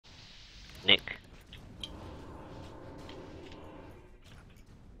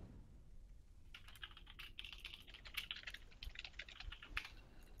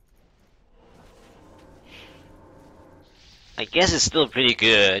I guess it's still pretty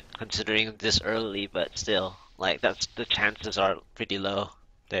good considering this early, but still, like that's the chances are pretty low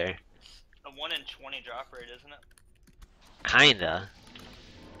there. It's a 1 in 20 drop rate, isn't it? Kinda,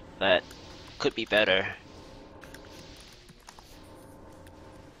 but could be better.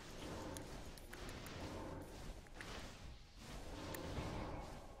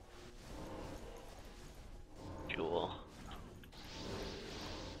 Jewel.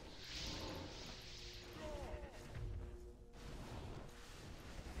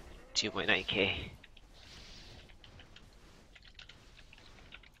 2.9k.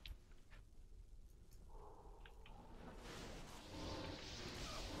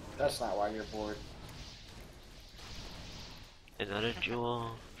 That's not why you're bored. Another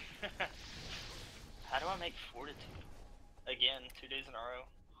jewel. How do I make fortitude? Again, 2 days in a row.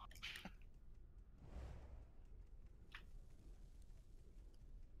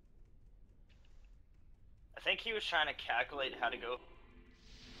 I think he was trying to calculate how to go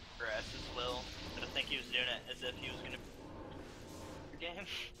for S as well, but I think he was doing it as if he was gonna game.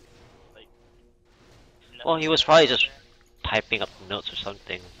 Like, Well, he was probably just typing up notes or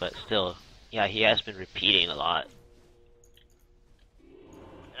something, but still, yeah, he has been repeating a lot.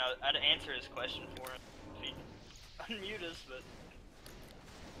 And I'd answer his question for him if he'd unmute us, but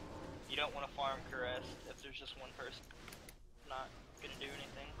you don't want to farm caress if there's just one person not gonna do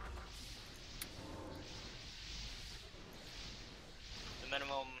anything. The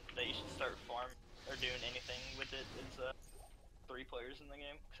minimum that you should start farm or doing anything with it is 3 players in the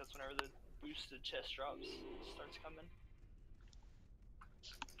game, because that's whenever the boosted chest drops starts coming.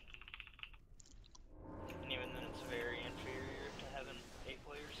 And even then it's very inferior to having 8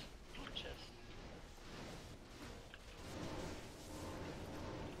 players in the chest.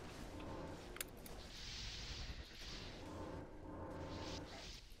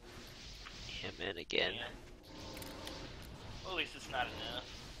 Him in again. Yeah. Well, at least it's not enough.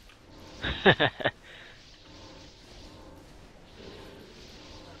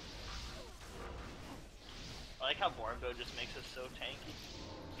 I like how Barbo just makes us so tanky.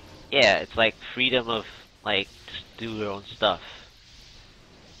 Yeah, it's like freedom of, like, just do your own stuff.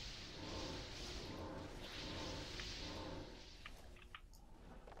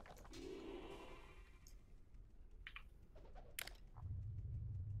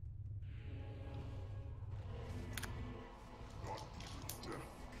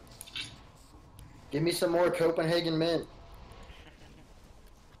 Give me some more Copenhagen mint.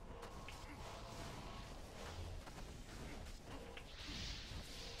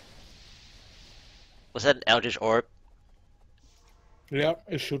 Was that an Eldritch Orb? Yeah,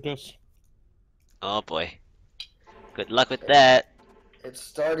 eschutas. Oh boy. Good luck with that. It's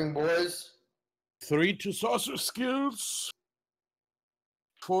starting, boys. 3 to sorcerer skills.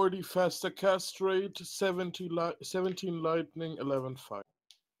 40 faster cast rate, 17 lightning, 11 fire.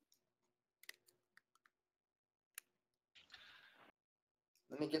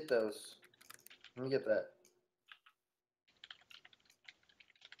 Let me get those. Let me get that.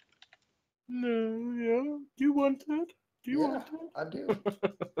 No, yeah. Do you want that? Do you want that? I do.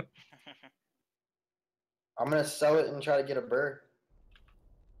 I'm gonna sell it and try to get a bird.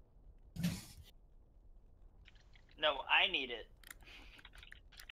 No, I need it.